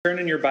Turn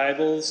in your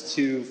Bibles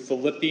to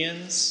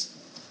Philippians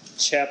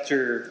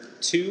chapter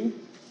 2.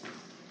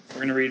 We're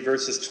going to read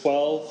verses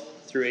 12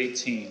 through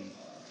 18.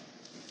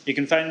 You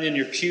can find it in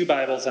your pew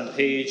Bibles on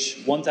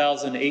page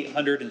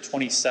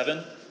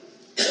 1827.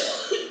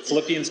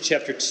 Philippians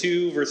chapter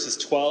 2, verses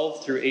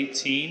 12 through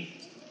 18.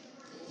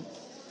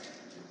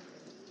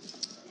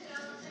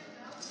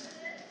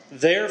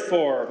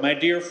 Therefore, my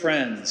dear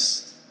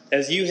friends,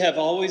 as you have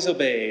always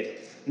obeyed,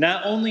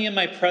 not only in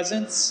my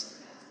presence,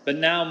 but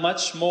now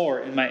much more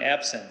in my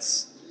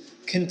absence,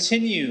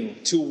 continue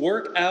to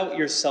work out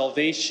your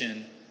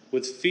salvation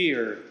with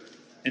fear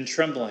and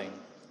trembling.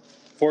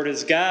 For it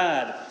is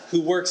God who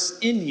works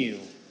in you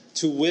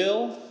to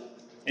will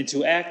and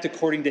to act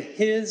according to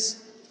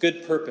his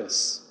good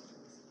purpose.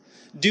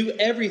 Do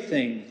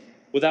everything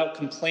without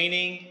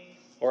complaining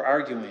or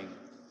arguing,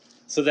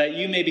 so that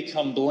you may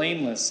become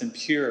blameless and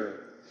pure,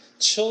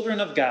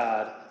 children of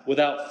God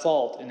without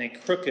fault in a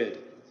crooked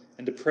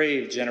and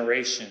depraved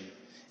generation,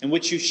 in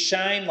which you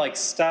shine like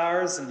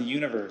stars in the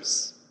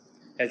universe,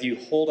 as you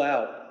hold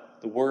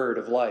out the word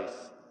of life.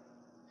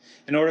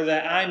 In order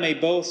that I may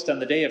boast on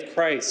the day of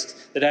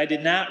Christ, that I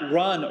did not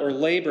run or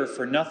labor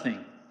for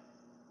nothing,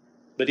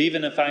 but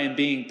even if I am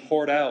being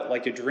poured out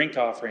like a drink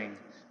offering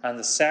on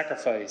the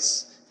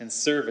sacrifice and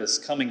service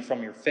coming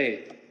from your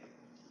faith,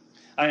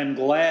 I am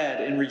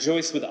glad and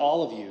rejoice with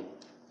all of you,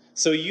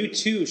 so you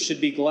too should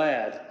be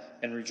glad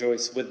and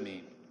rejoice with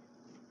me.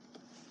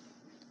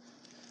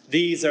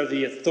 These are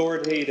the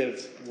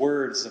authoritative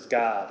words of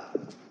God.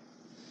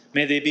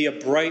 May they be a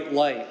bright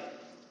light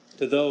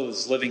to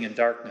those living in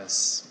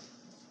darkness.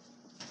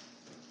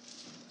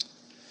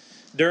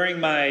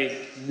 During my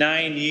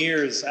 9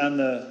 years on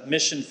the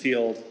mission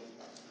field,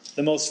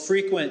 the most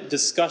frequent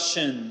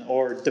discussion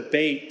or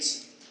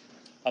debate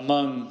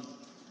among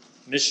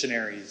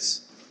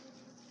missionaries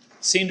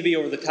seemed to be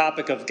over the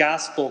topic of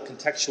gospel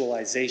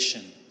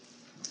contextualization.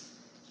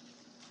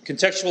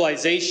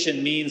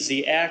 Contextualization means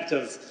the act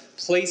of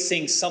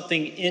placing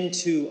something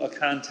into a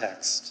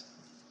context.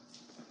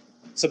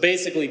 So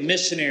basically,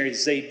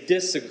 missionaries, they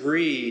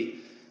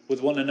disagree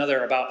with one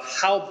another about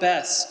how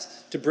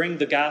best to bring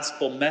the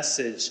gospel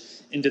message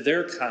into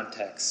their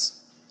context,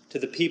 to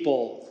the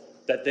people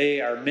that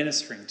they are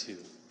ministering to.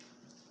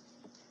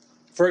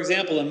 For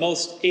example, in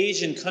most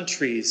Asian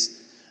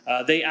countries,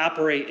 they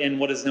operate in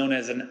what is known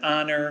as an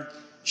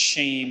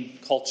honor-shame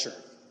culture.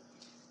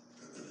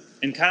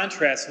 In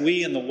contrast,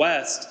 we in the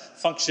West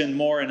function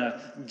more in a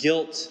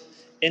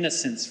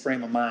guilt-innocence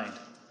frame of mind.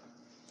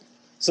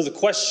 So the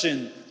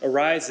question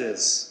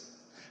arises,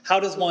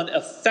 how does one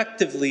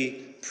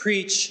effectively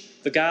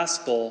preach the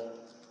gospel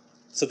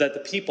so that the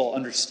people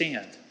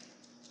understand?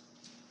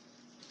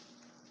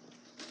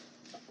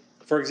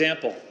 For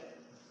example,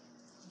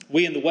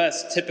 we in the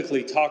West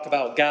typically talk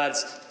about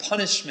God's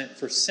punishment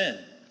for sin,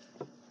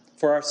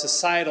 for our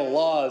societal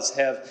laws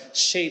have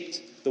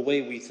shaped the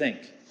way we think.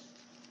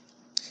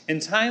 In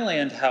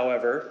Thailand,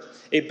 however,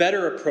 a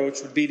better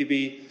approach would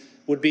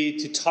be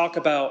to talk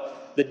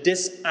about the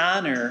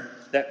dishonor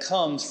that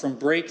comes from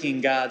breaking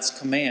God's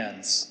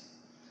commands.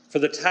 For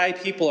the Thai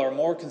people are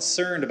more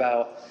concerned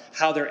about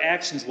how their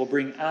actions will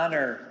bring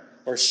honor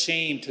or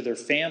shame to their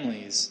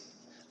families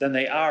than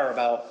they are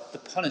about the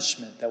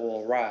punishment that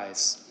will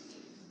arise.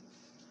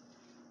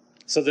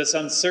 So this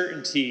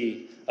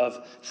uncertainty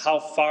of how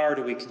far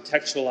do we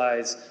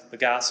contextualize the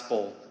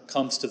gospel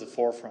comes to the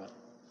forefront.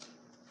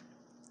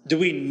 Do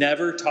we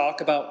never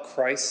talk about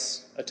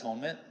Christ's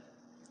atonement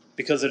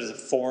because it is a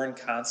foreign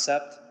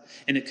concept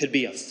and it could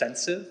be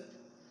offensive?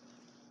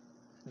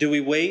 Do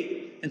we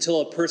wait until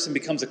a person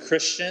becomes a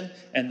Christian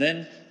and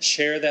then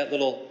share that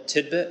little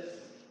tidbit?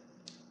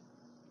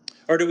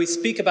 Or do we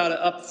speak about it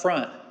up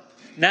front,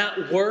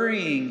 not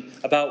worrying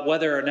about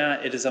whether or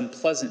not it is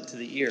unpleasant to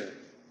the ear?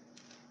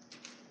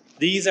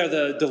 These are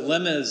the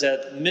dilemmas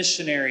that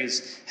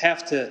missionaries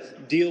have to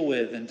deal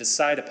with and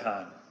decide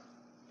upon.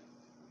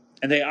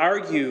 And they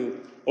argue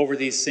over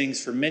these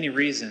things for many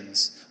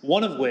reasons,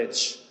 one of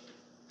which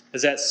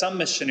is that some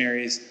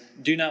missionaries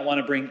do not want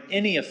to bring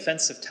any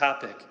offensive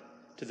topic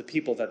to the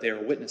people that they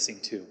are witnessing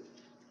to.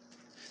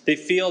 They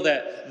feel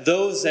that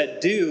those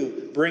that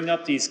do bring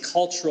up these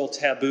cultural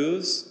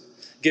taboos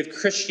give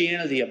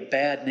Christianity a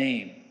bad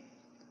name,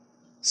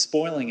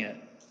 spoiling it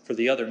for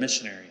the other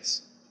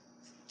missionaries.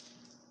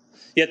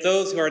 Yet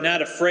those who are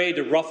not afraid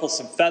to ruffle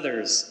some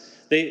feathers,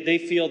 they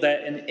feel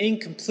that an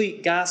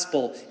incomplete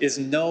gospel is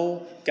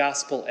no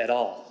gospel at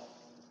all.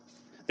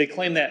 They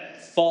claim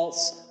that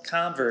false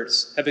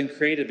converts have been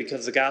created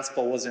because the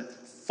gospel wasn't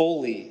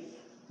fully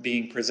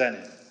being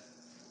presented.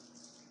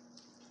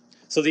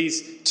 So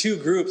these two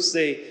groups,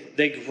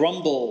 they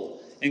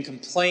grumble and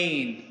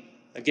complain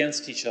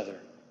against each other.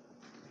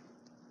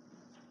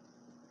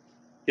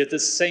 Yet the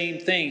same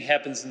thing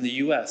happens in the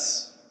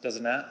U.S., does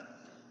it not?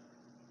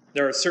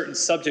 There are certain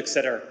subjects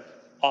that are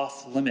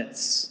off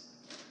limits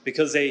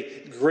because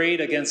they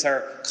grate against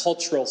our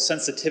cultural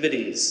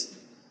sensitivities.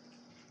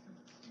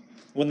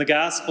 When the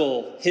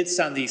gospel hits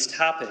on these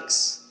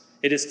topics,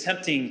 it is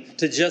tempting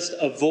to just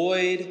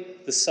avoid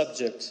the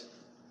subject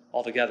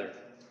altogether.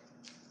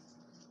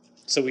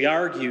 So we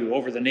argue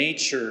over the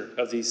nature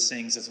of these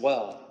things as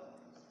well.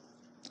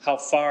 How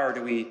far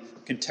do we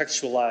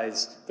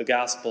contextualize the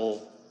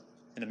gospel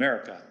in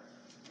America?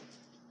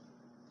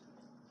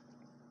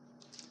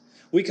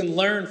 We can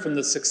learn from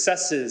the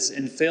successes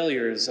and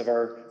failures of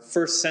our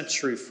first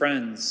century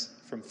friends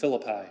from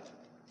Philippi.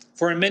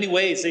 For in many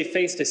ways, they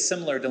faced a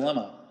similar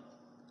dilemma.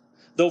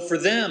 Though for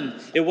them,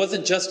 it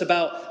wasn't just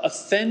about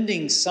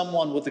offending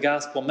someone with the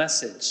gospel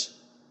message.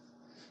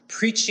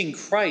 Preaching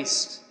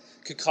Christ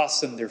could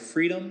cost them their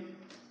freedom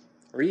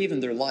or even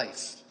their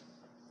life.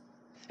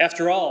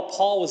 After all,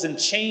 Paul was in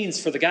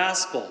chains for the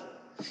gospel,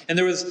 and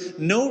there was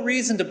no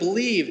reason to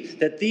believe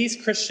that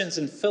these Christians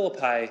in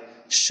Philippi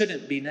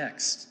shouldn't be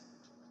next.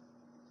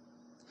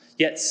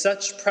 Yet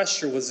such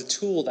pressure was a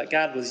tool that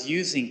God was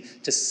using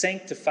to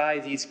sanctify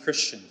these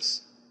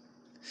Christians.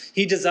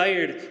 He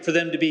desired for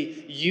them to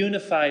be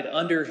unified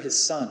under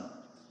his Son.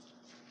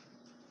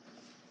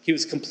 He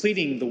was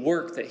completing the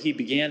work that he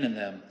began in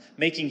them,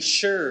 making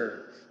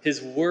sure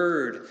his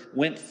word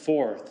went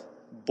forth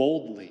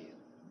boldly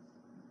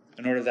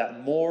in order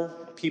that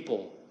more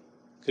people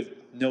could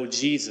know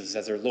Jesus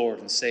as their Lord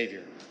and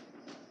Savior.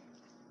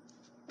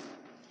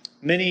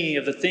 Many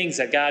of the things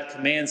that God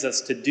commands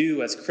us to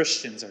do as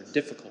Christians are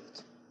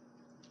difficult.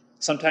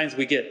 Sometimes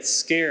we get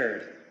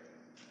scared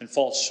and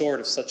fall short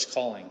of such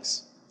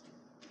callings.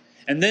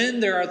 And then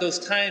there are those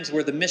times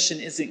where the mission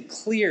isn't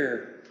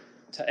clear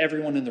to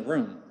everyone in the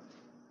room.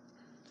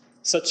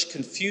 Such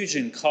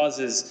confusion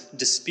causes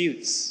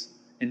disputes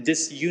and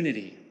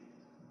disunity.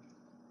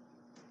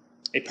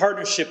 A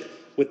partnership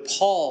with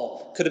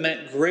Paul could have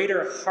meant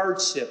greater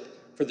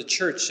hardship for the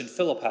church in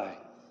Philippi.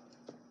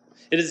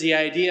 It is the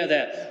idea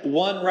that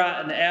one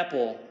rotten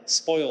apple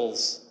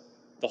spoils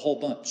the whole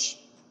bunch.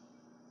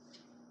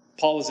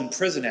 Paul was in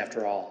prison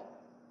after all.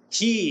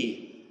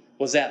 He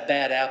was that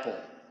bad apple.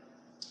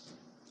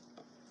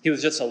 He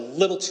was just a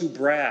little too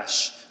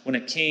brash when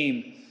it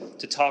came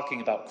to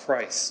talking about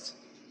Christ.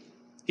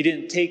 He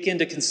didn't take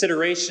into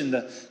consideration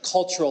the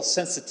cultural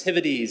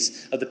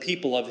sensitivities of the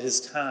people of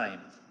his time.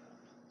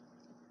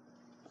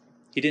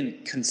 He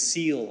didn't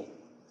conceal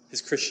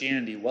his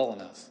Christianity well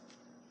enough.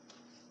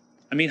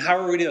 I mean, how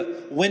are we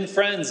to win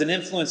friends and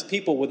influence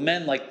people with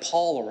men like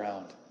Paul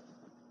around?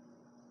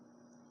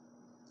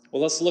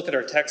 Well, let's look at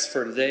our text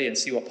for today and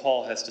see what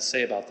Paul has to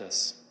say about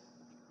this.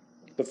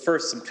 But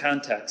first, some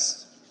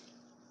context.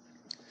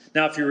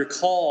 Now, if you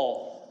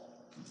recall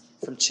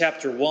from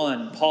chapter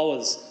 1, Paul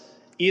was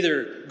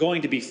either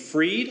going to be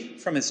freed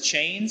from his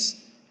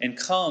chains and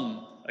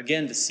come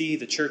again to see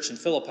the church in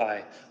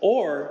Philippi,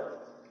 or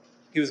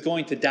he was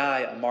going to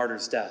die a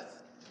martyr's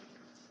death.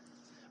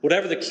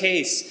 Whatever the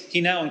case,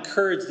 he now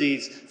encouraged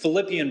these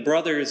Philippian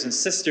brothers and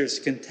sisters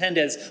to contend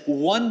as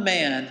one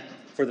man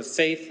for the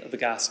faith of the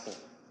gospel.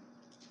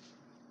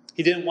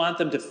 He didn't want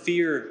them to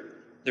fear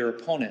their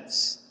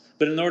opponents,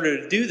 but in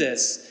order to do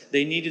this,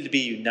 they needed to be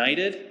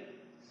united,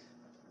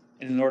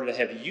 and in order to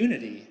have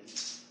unity,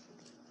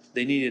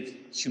 they needed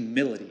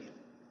humility.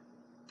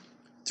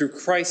 Through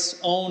Christ's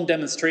own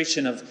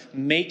demonstration of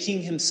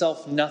making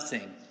himself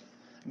nothing,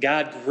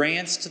 God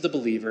grants to the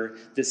believer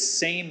this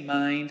same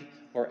mind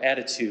or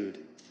attitude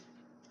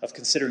of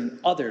considering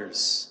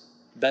others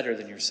better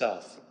than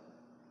yourself.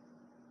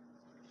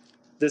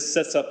 This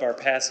sets up our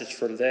passage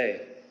for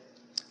today.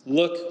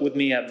 Look with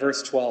me at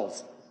verse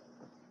 12.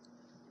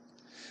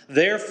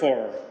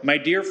 Therefore, my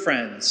dear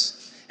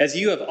friends, as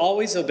you have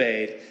always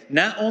obeyed,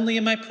 not only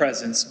in my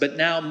presence, but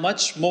now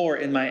much more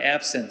in my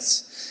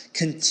absence,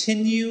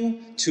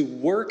 continue to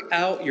work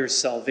out your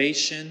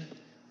salvation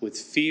with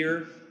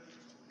fear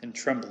and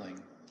trembling.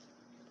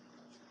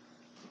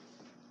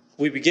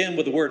 We begin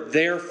with the word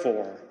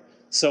therefore.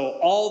 So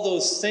all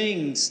those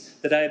things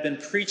that I have been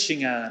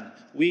preaching on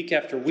week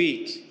after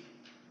week,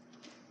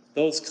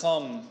 those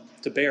come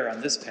to bear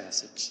on this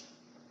passage.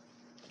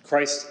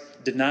 Christ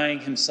denying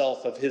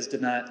himself of his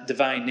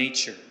divine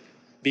nature,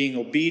 being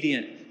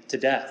obedient to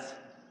death.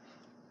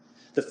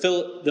 The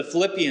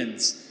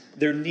Philippians,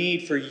 their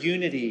need for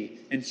unity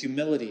and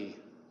humility,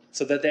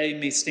 so that they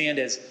may stand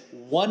as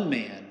one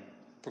man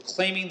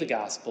proclaiming the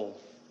gospel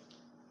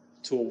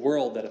to a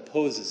world that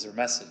opposes their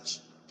message.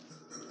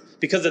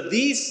 Because of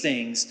these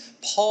things,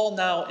 Paul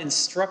now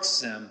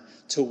instructs them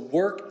to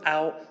work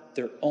out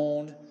their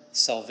own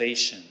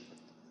salvation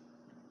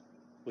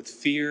with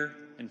fear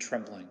and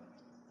trembling.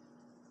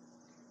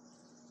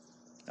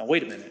 Now,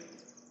 wait a minute.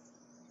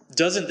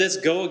 Doesn't this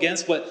go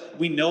against what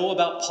we know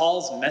about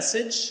Paul's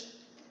message?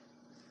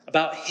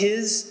 About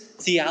his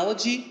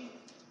theology?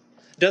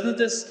 Doesn't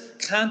this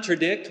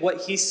contradict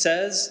what he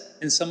says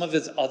in some of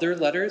his other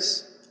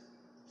letters?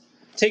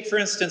 Take, for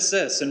instance,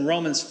 this in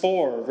Romans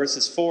 4,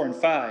 verses 4 and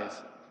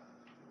 5.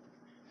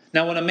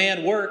 Now, when a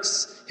man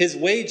works, his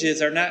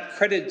wages are not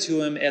credited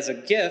to him as a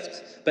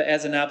gift, but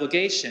as an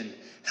obligation.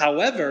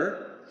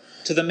 However,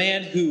 to the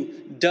man who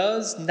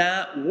does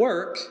not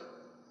work,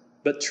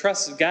 but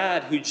trusts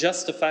God who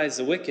justifies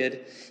the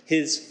wicked,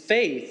 his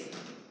faith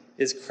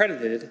is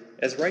credited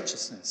as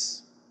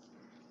righteousness.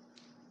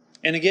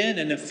 And again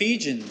in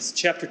Ephesians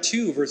chapter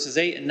 2, verses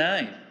 8 and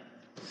 9.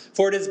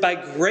 For it is by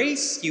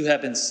grace you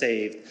have been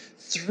saved,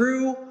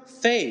 through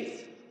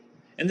faith.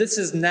 And this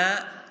is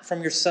not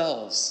from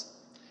yourselves.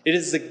 It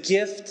is the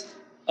gift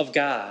of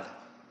God,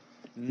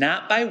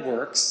 not by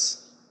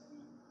works,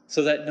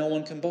 so that no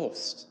one can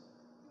boast.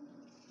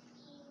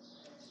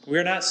 We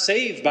are not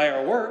saved by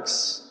our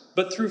works,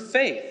 but through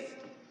faith.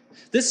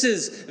 This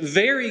is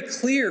very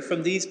clear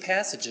from these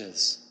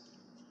passages.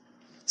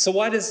 So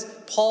why does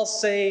Paul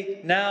say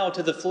now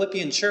to the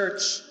Philippian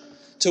church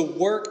to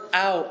work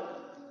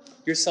out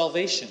your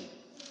salvation?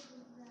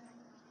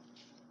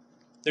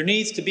 There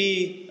needs to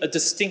be a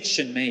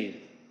distinction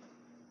made.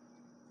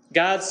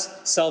 God's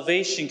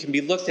salvation can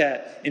be looked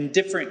at in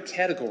different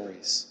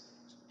categories.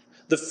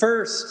 The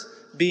first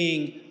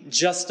being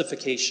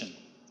justification.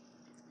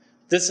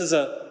 This is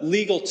a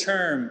legal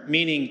term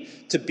meaning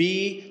to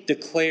be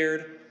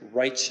declared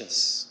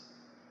righteous.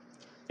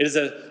 It is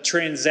a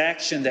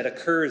transaction that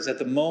occurs at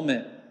the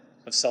moment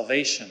of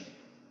salvation.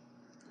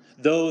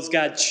 Those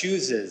God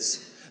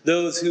chooses,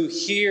 those who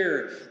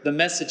hear the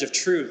message of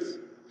truth,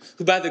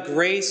 who by the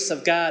grace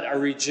of God are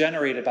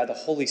regenerated by the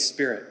Holy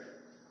Spirit,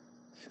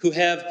 who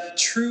have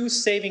true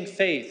saving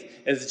faith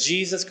as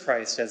Jesus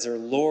Christ as their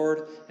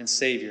Lord and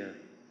Savior,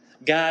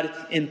 God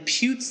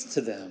imputes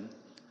to them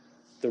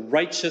the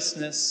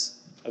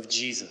righteousness of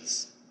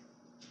Jesus,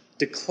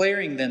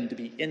 declaring them to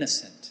be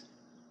innocent.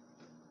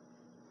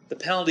 The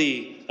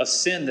penalty of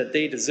sin that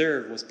they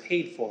deserved was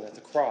paid for at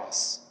the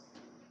cross.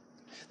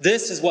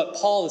 This is what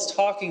Paul is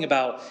talking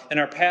about in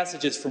our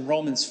passages from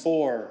Romans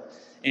 4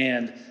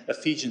 and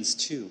Ephesians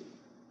 2.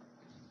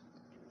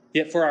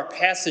 Yet for our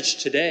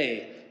passage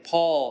today,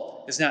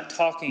 Paul is not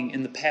talking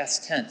in the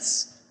past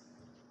tense,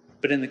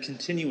 but in the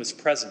continuous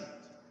present.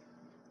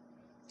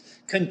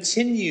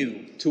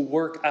 Continue to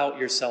work out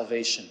your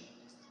salvation.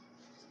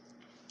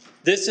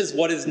 This is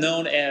what is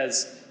known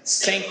as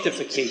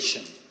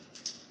sanctification,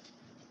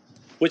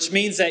 which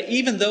means that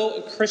even though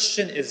a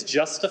Christian is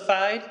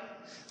justified,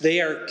 they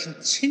are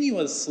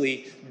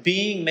continuously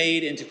being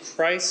made into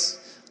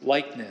Christ's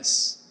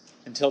likeness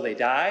until they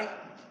die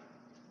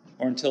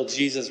or until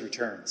Jesus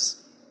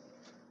returns.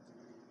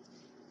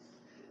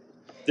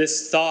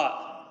 This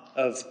thought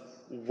of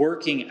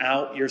working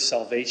out your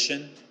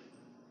salvation,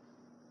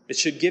 it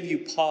should give you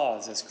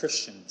pause as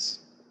Christians.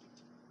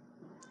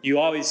 You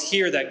always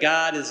hear that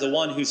God is the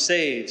one who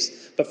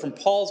saves, but from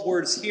Paul's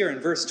words here in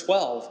verse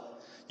 12,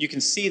 you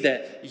can see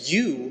that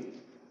you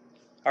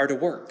are to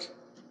work.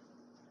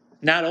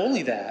 Not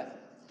only that,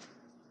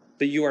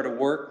 but you are to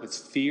work with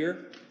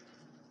fear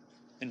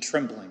and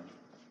trembling.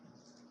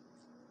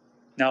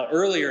 Now,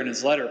 earlier in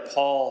his letter,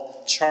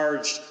 Paul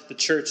charged the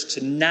church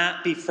to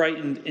not be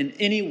frightened in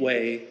any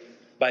way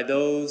by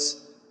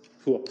those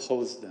who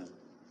oppose them.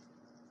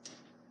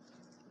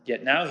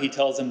 Yet now he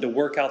tells them to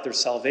work out their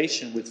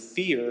salvation with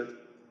fear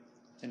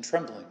and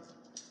trembling.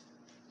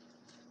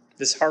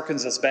 This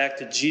harkens us back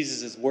to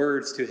Jesus'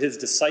 words to his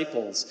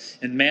disciples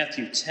in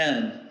Matthew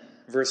 10,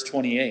 verse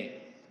 28.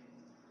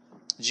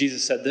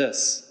 Jesus said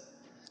this,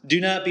 "Do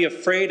not be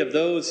afraid of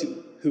those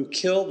who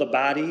kill the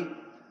body,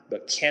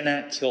 but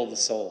cannot kill the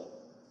soul.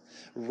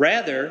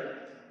 Rather,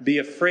 be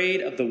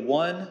afraid of the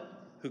one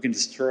who can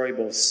destroy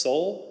both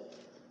soul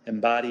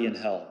and body in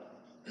hell."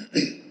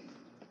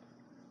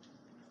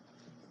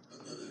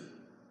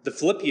 The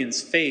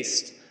Philippians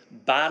faced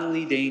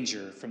bodily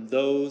danger from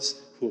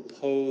those who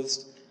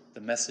opposed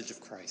the message of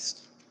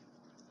Christ.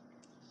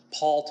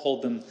 Paul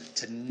told them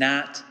to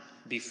not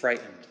be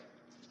frightened.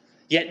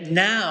 Yet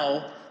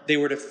now they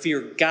were to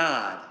fear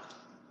God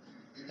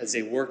as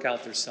they work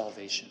out their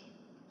salvation.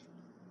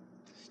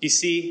 You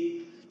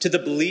see, to the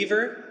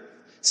believer,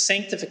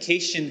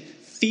 sanctification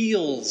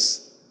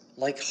feels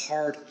like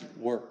hard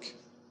work.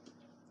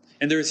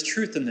 And there is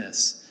truth in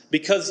this,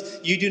 because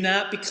you do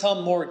not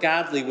become more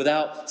godly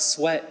without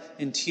sweat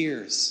and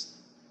tears.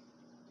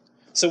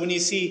 So when you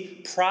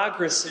see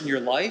progress in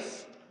your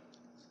life,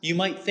 you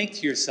might think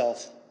to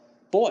yourself,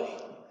 boy,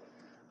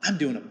 I'm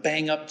doing a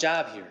bang-up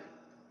job here.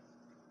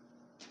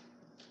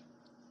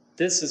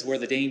 This is where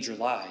the danger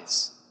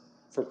lies,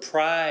 for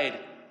pride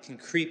can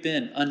creep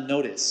in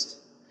unnoticed.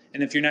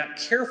 And if you're not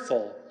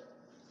careful,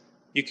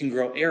 you can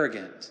grow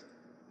arrogant.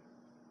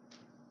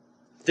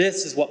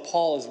 This is what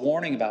Paul is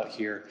warning about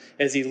here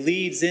as he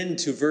leads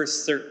into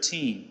verse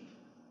 13.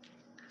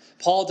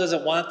 Paul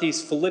doesn't want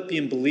these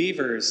Philippian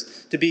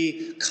believers to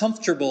be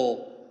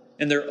comfortable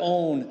in their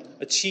own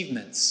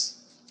achievements,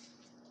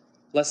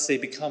 lest they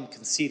become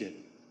conceited.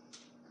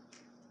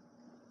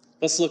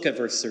 Let's look at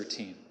verse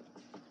 13.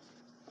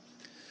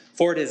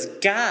 For it is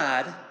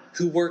God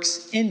who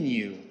works in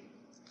you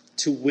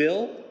to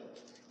will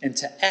and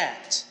to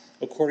act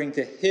according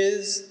to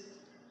his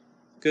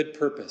good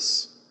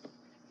purpose.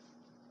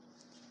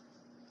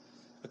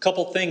 A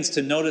couple things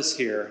to notice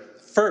here.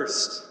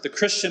 First, the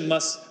Christian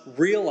must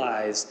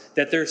realize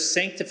that their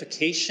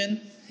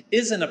sanctification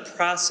isn't a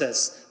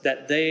process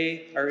that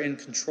they are in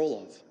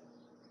control of.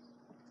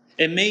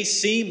 It may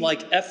seem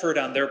like effort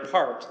on their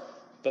part,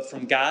 but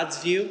from God's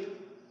view,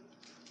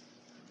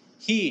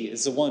 he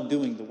is the one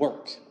doing the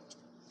work.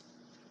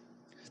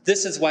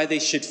 This is why they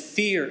should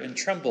fear and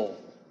tremble,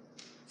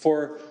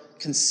 for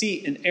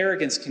conceit and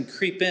arrogance can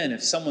creep in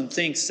if someone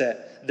thinks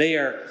that they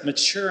are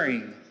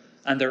maturing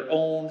on their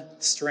own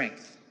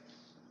strength.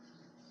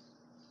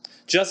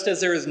 Just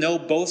as there is no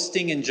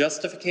boasting in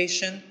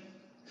justification,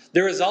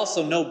 there is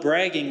also no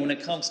bragging when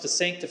it comes to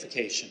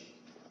sanctification.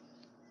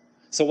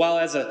 So while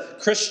as a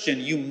Christian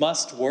you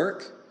must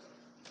work,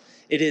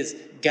 it is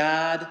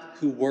God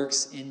who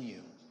works in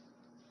you.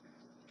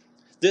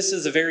 This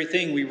is the very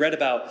thing we read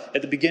about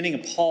at the beginning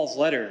of Paul's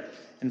letter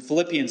in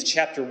Philippians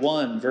chapter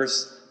 1,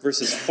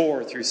 verses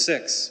 4 through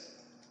 6.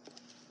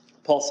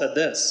 Paul said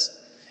this,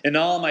 "In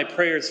all my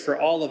prayers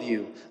for all of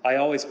you, I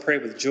always pray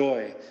with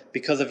joy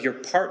because of your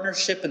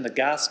partnership in the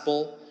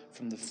gospel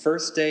from the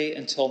first day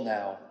until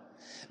now,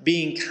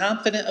 being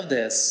confident of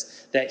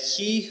this, that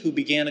he who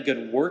began a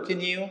good work in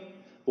you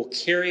will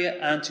carry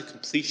it on to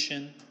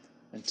completion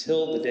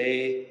until the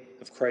day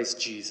of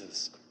Christ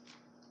Jesus."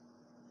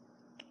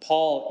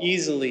 Paul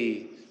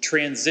easily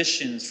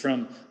transitions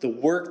from the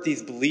work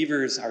these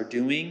believers are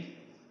doing,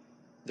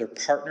 their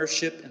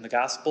partnership in the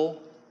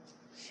gospel,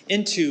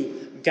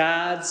 into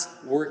God's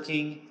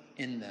working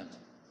in them.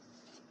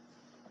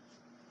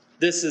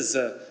 This is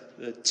the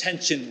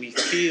tension we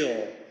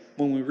feel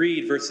when we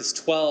read verses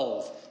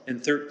 12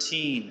 and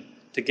 13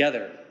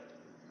 together.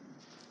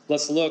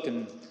 Let's look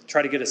and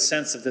try to get a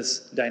sense of this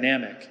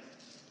dynamic.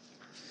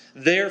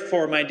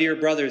 "Therefore, my dear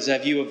brothers,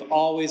 as you have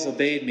always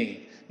obeyed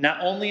me,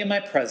 not only in my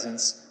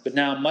presence, but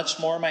now much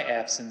more in my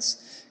absence,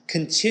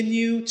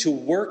 continue to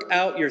work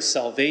out your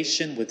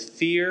salvation with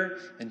fear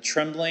and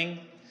trembling,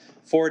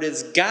 for it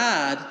is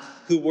God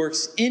who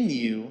works in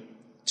you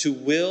to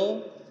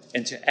will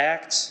and to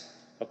act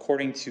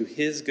according to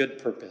his good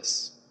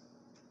purpose."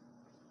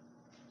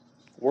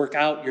 Work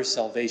out your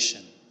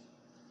salvation,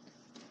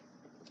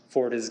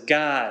 for it is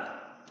God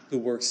who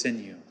works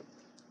in you.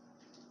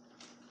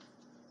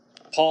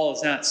 Paul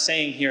is not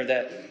saying here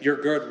that your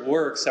good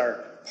works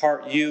are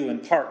part you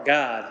and part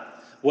God.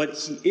 What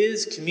he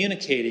is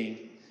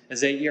communicating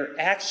is that your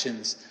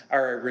actions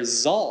are a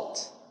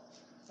result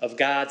of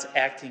God's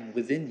acting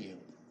within you.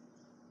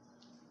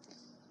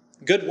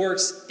 God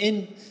works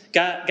in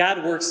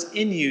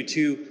you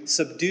to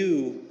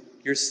subdue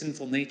your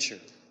sinful nature.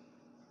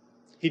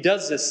 He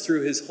does this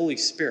through his Holy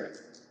Spirit.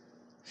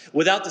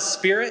 Without the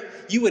Spirit,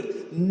 you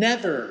would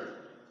never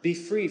be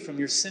free from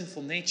your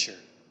sinful nature.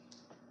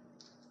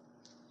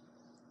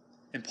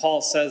 And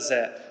Paul says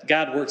that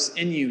God works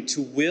in you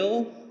to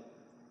will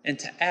and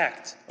to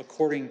act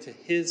according to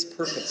his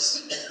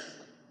purpose.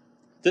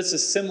 This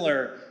is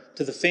similar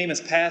to the famous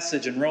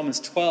passage in Romans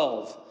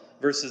 12,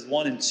 verses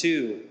 1 and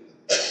 2.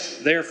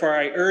 "Therefore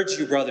I urge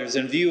you, brothers,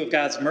 in view of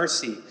God's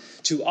mercy,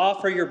 to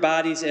offer your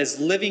bodies as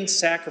living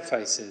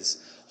sacrifices,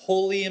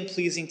 holy and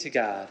pleasing to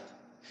God.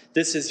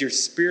 This is your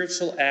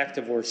spiritual act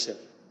of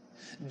worship.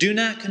 Do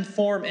not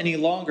conform any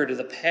longer to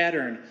the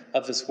pattern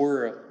of this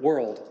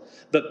world,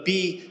 but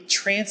be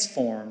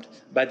transformed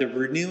by the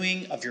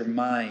renewing of your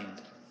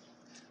mind.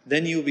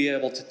 Then you will be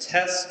able to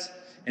test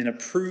and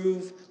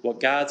approve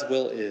what God's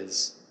will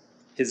is,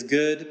 his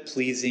good,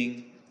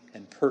 pleasing,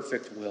 and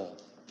perfect will."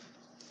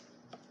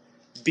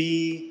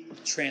 Be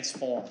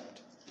transformed.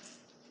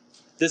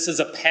 This is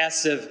a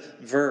passive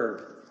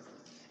verb.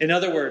 In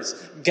other words,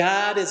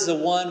 God is the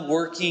one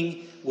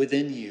working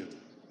within you,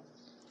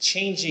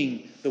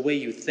 changing the way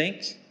you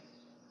think,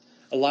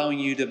 allowing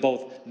you to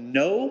both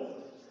know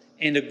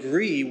and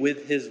agree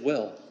with his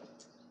will.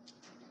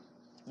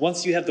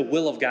 Once you have the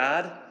will of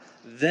God,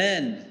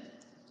 then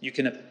you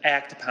can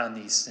act upon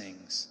these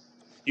things.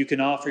 You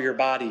can offer your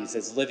bodies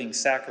as living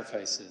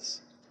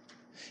sacrifices.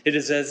 It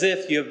is as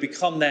if you have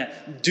become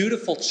that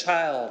dutiful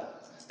child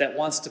that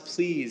wants to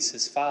please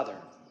his father.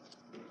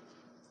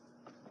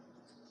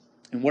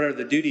 And what are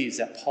the duties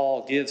that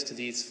Paul gives to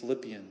these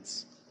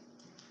Philippians?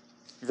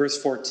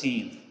 Verse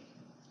 14.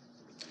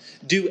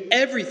 "Do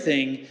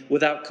everything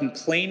without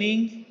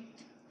complaining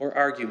or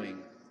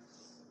arguing."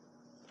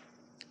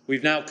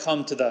 We've now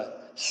come to the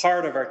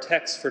heart of our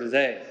text for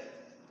today.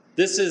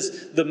 This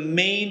is the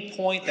main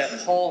point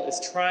that Paul is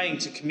trying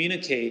to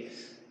communicate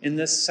in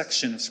this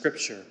section of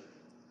Scripture.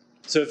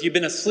 So if you've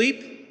been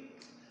asleep,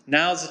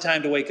 now's the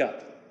time to wake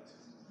up.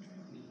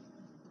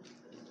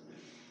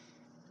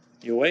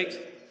 You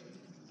awake?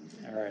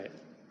 All right.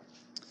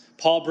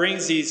 Paul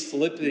brings these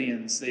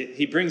Philippians,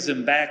 he brings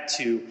them back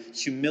to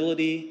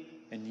humility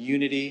and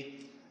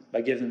unity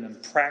by giving them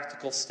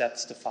practical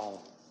steps to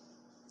follow.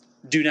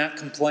 Do not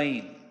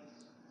complain.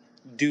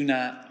 Do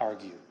not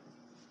argue.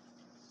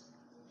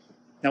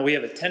 Now, we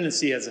have a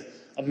tendency as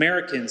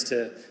Americans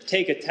to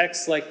take a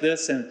text like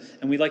this and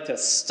we like to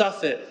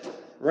stuff it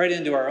right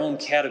into our own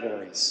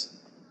categories.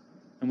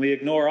 And we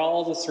ignore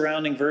all the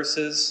surrounding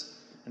verses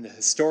and the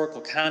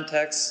historical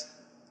context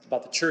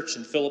about the church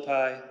in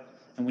Philippi,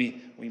 and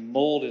we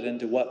mold it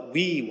into what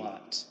we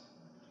want.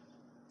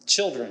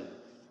 Children,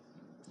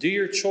 do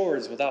your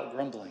chores without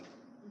grumbling.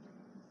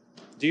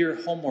 Do your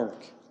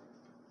homework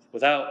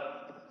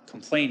without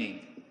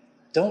complaining.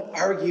 Don't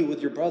argue with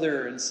your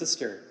brother and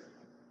sister.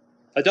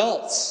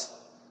 Adults,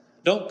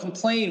 Don't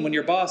complain when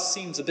your boss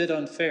seems a bit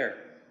unfair.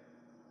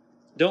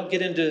 Don't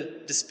get into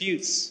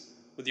disputes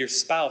with your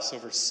spouse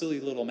over silly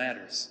little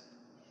matters.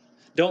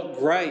 Don't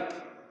gripe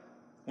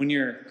when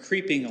you're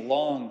creeping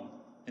along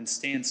in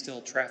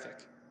standstill traffic.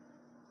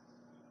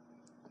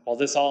 While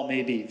this all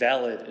may be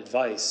valid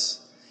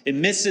advice, it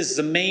misses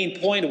the main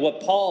point of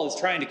what Paul is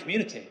trying to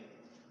communicate.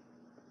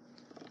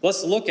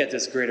 Let's look at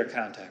this greater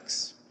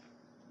context.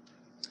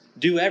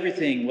 Do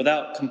everything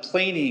without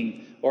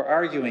complaining or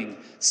arguing,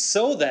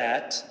 so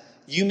that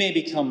you may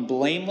become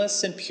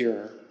blameless and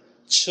pure,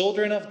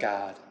 children of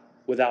God,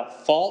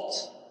 without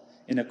fault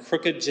in a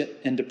crooked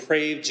and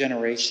depraved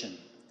generation,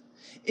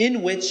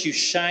 in which you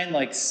shine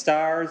like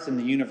stars in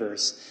the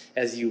universe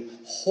as you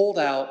hold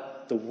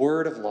out the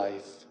word of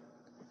life,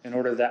 in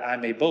order that I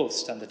may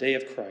boast on the day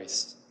of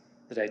Christ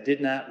that I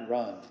did not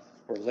run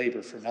or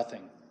labor for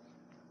nothing.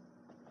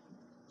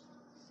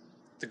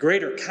 The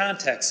greater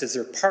context is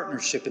their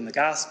partnership in the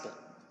gospel.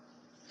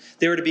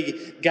 They were to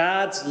be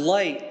God's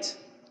light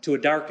to a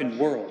darkened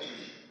world.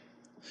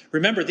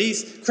 Remember,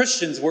 these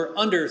Christians were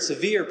under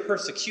severe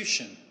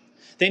persecution.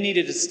 They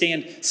needed to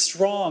stand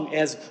strong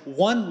as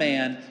one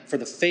man for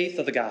the faith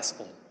of the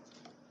gospel.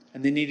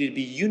 And they needed to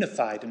be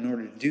unified in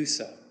order to do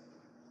so.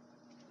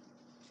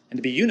 And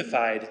to be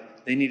unified,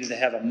 they needed to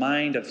have a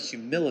mind of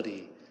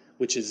humility,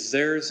 which is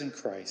theirs in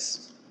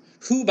Christ,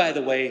 who, by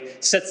the way,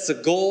 sets the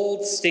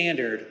gold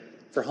standard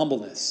for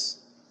humbleness.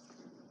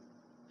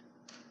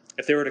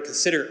 If they were to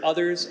consider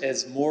others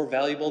as more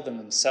valuable than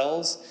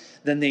themselves,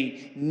 then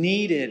they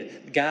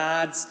needed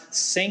God's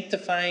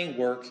sanctifying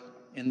work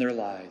in their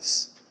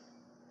lives.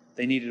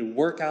 They needed to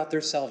work out their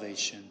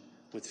salvation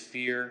with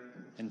fear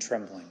and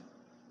trembling.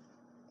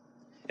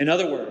 In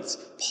other words,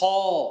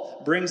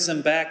 Paul brings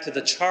them back to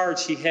the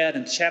charge he had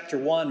in chapter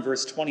 1,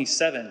 verse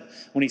 27,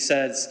 when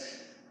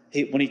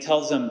he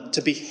tells them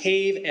to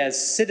behave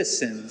as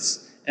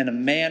citizens in a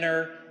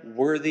manner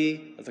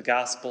worthy of the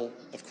gospel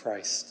of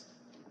Christ.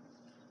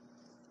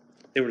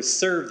 They were to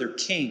serve their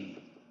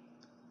king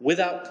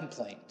without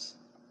complaint,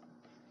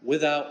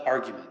 without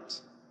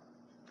argument.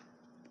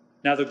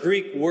 Now, the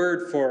Greek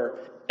word for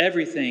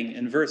everything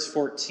in verse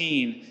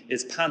 14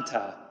 is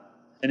panta,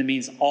 and it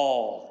means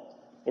all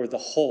or the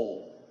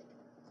whole.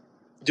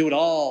 Do it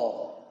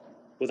all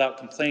without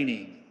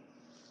complaining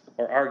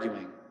or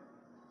arguing.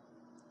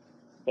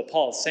 What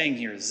Paul is saying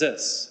here is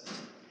this: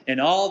 in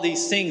all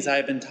these things I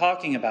have been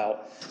talking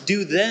about,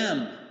 do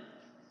them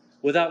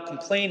without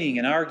complaining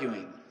and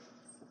arguing.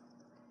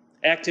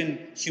 Act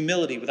in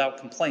humility without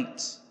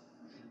complaint.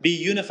 Be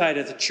unified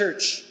as a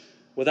church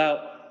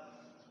without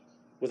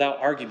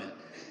argument.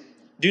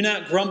 Do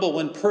not grumble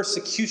when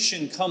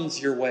persecution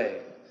comes your way.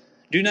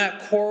 Do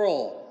not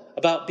quarrel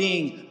about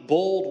being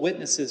bold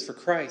witnesses for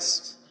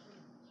Christ.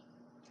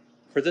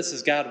 For this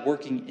is God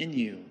working in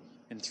you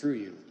and through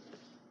you.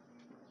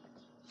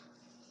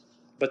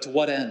 But to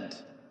what end?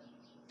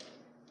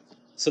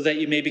 So that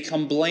you may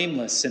become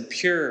blameless and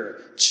pure,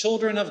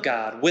 children of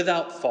God,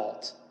 without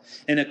fault,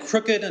 in a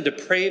crooked and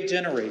depraved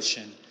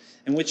generation,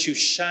 in which you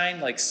shine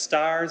like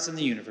stars in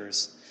the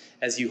universe,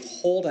 as you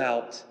hold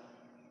out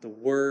the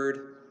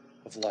word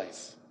of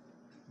life.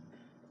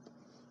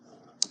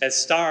 As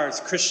stars,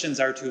 Christians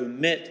are to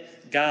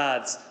emit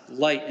God's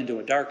light into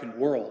a darkened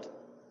world.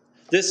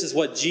 This is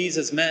what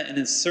Jesus meant in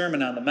his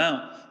Sermon on the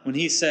Mount when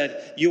he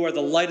said, "You are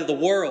the light of the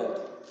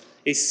world.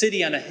 A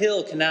city on a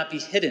hill cannot be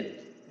hidden.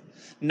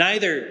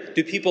 Neither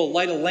do people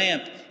light a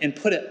lamp and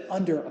put it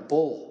under a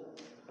bowl.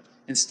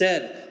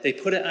 Instead, they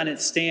put it on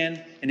its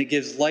stand, and it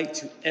gives light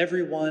to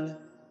everyone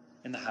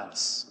in the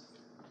house.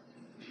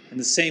 In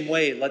the same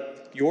way,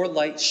 let your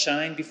light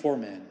shine before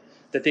men,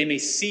 that they may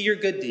see your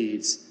good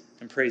deeds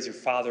and praise your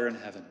Father in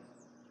heaven."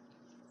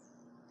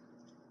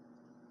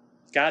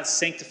 God's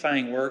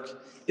sanctifying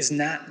work is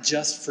not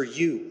just for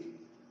you.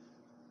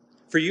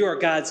 For you are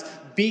God's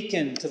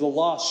beacon to the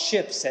lost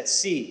ships at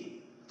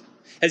sea.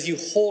 As you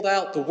hold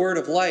out the word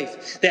of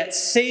life, that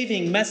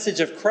saving message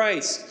of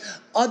Christ,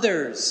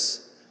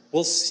 others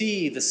will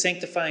see the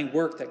sanctifying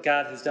work that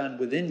God has done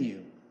within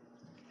you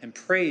and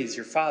praise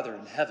your Father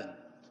in heaven.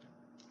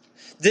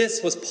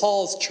 This was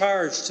Paul's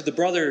charge to the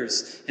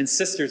brothers and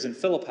sisters in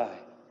Philippi.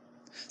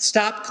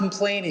 Stop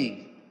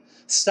complaining.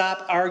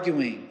 Stop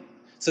arguing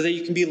so that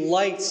you can be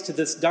lights to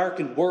this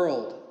darkened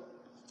world.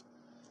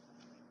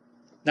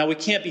 Now, we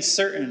can't be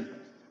certain,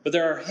 but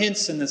there are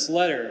hints in this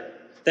letter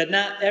that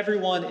not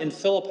everyone in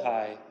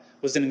Philippi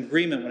was in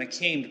agreement when it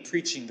came to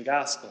preaching the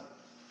gospel.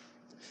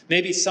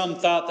 Maybe some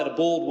thought that a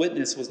bold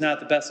witness was not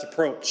the best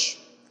approach.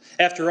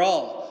 After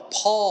all,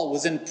 Paul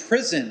was in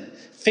prison,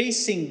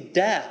 facing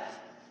death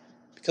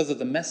because of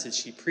the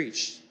message he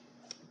preached.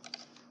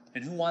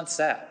 And who wants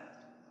that?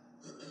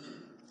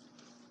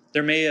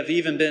 There may have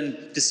even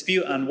been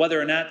dispute on whether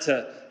or not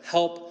to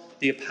help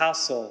the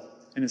apostle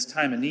in his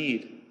time of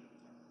need.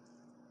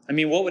 I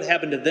mean, what would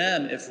happen to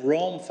them if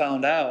Rome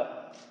found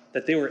out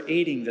that they were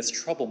aiding this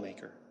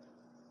troublemaker?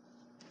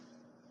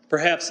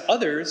 Perhaps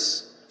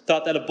others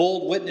thought that a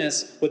bold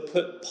witness would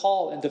put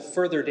Paul into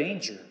further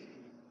danger.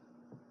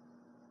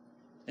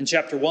 In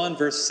chapter 1,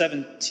 verse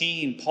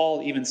 17,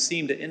 Paul even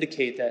seemed to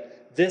indicate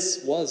that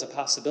this was a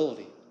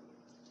possibility.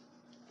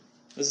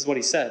 This is what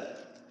he said.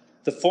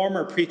 The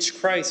former preached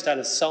Christ out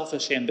of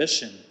selfish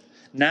ambition,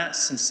 not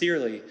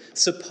sincerely,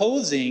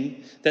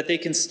 supposing that they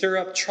can stir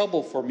up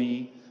trouble for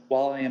me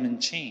while I am in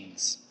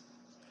chains.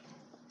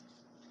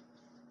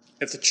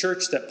 If the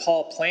church that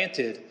Paul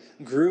planted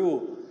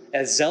grew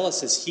as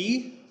zealous as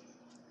he,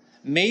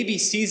 maybe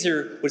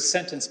Caesar would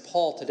sentence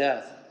Paul to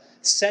death,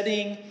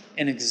 setting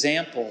an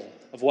example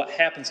of what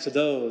happens to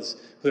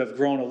those who have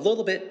grown a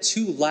little bit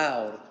too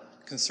loud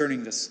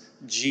concerning this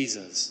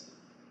Jesus.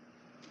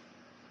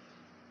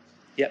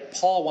 Yet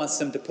Paul wants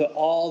them to put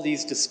all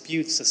these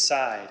disputes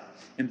aside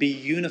and be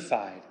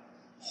unified,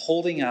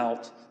 holding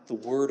out the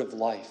word of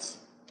life.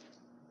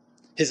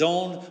 His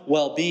own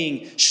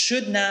well-being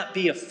should not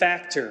be a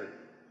factor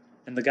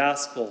in the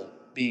gospel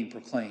being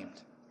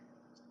proclaimed.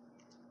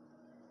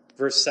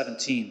 Verse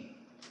 17.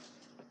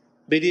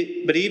 But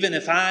even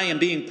if I am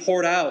being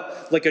poured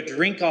out like a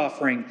drink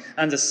offering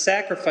on the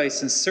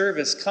sacrifice and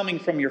service coming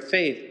from your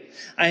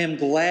faith, I am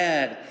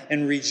glad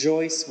and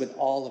rejoice with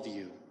all of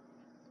you.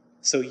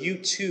 So you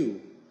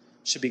too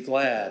should be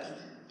glad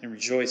and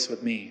rejoice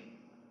with me.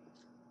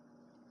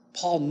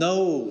 Paul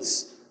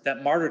knows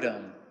that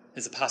martyrdom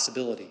is a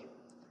possibility,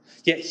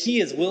 yet he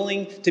is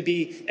willing to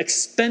be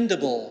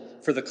expendable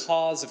for the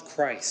cause of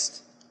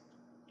Christ.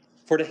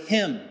 For to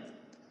him,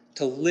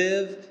 to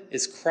live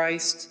is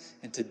Christ,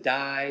 and to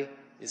die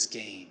is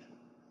gain.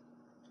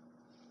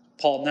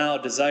 Paul now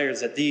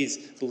desires that these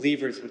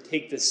believers would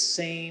take this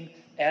same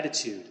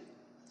attitude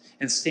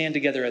and stand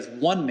together as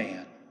one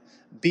man,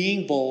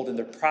 being bold in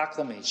their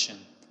proclamation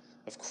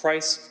of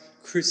Christ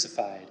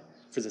crucified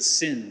for the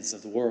sins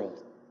of the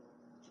world,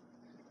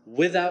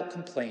 without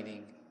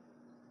complaining,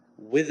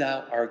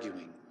 without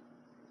arguing.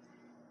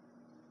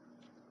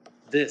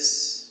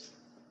 This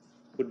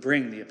would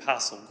bring the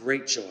apostle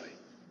great joy.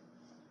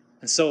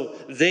 And so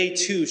they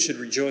too should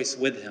rejoice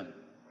with him.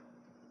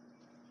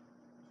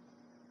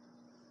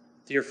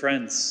 Dear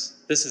friends,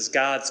 this is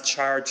God's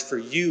charge for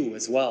you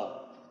as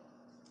well.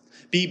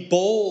 Be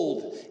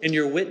bold in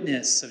your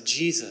witness of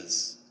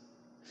Jesus.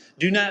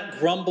 Do not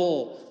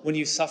grumble when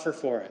you suffer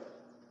for it.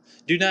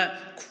 Do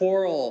not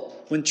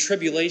quarrel when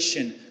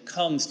tribulation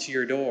comes to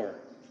your door.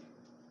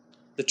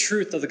 The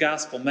truth of the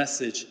gospel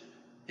message,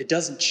 it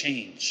doesn't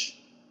change.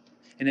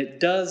 And it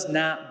does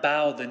not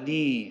bow the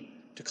knee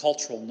to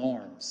cultural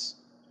norms.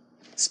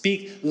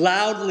 Speak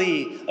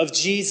loudly of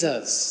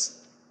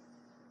Jesus.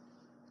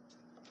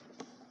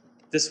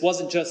 This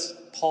wasn't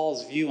just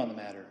Paul's view on the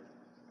matter,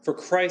 for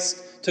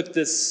Christ took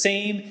this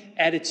same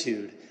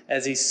attitude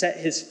as he set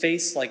his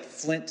face like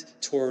flint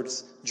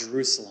towards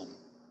Jerusalem.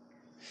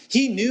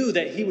 He knew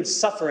that he would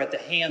suffer at the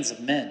hands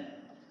of men,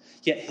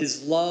 yet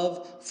his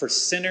love for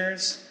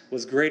sinners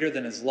was greater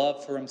than his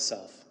love for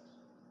himself.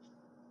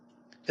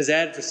 His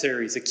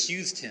adversaries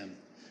accused him,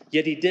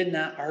 yet he did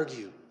not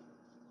argue.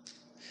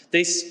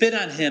 They spit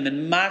on him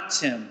and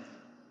mocked him,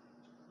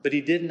 but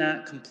he did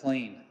not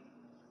complain.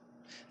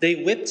 They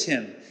whipped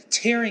him,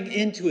 tearing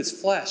into his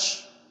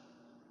flesh,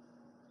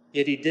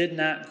 yet he did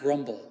not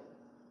grumble.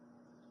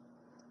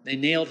 They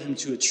nailed him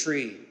to a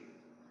tree,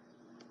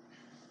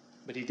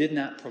 but he did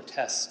not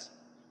protest.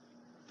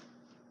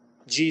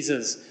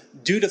 Jesus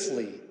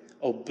dutifully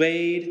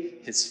obeyed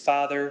his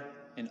Father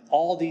in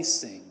all these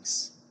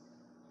things,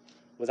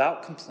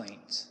 without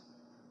complaint,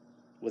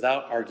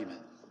 without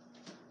argument.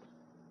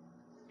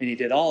 And he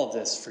did all of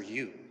this for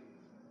you.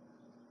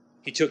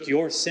 He took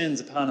your sins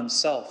upon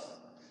himself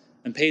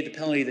and paid the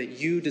penalty that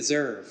you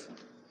deserve,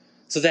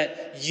 so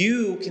that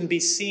you can be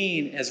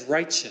seen as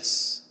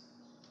righteous.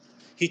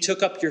 He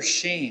took up your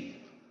shame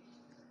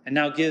and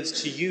now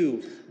gives to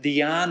you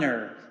the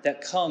honor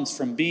that comes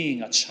from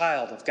being a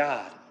child of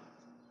God.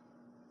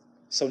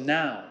 So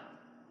now,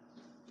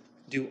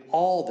 do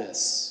all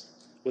this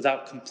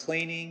without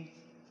complaining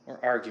or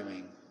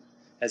arguing,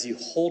 as you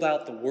hold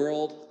out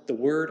the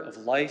word of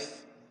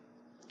life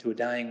to a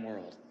dying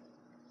world.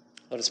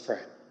 Let us pray.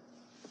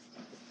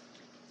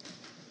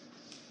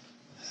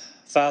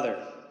 Father,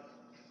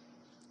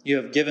 you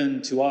have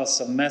given to us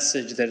a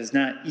message that is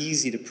not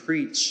easy to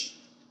preach,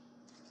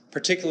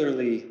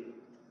 particularly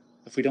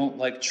if we don't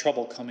like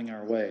trouble coming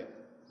our way.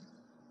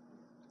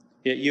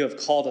 Yet you have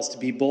called us to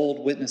be bold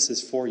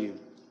witnesses for you.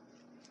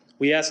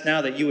 We ask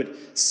now that you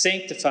would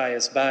sanctify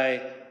us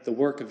by the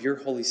work of your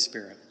Holy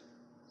Spirit,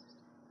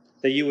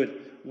 that you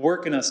would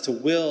work in us to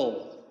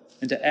will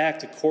and to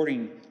act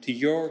according to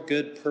your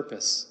good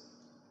purpose.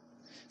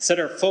 Set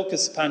our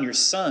focus upon your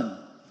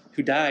Son,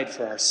 who died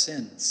for our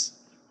sins.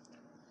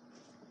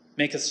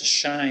 Make us to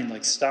shine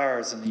like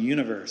stars in the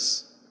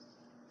universe,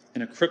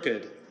 in a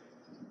crooked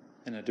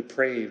and a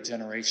depraved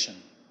generation.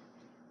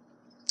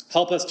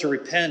 Help us to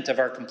repent of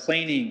our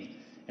complaining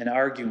and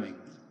arguing.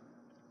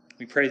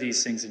 We pray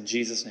these things in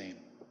Jesus' name.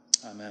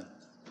 Amen.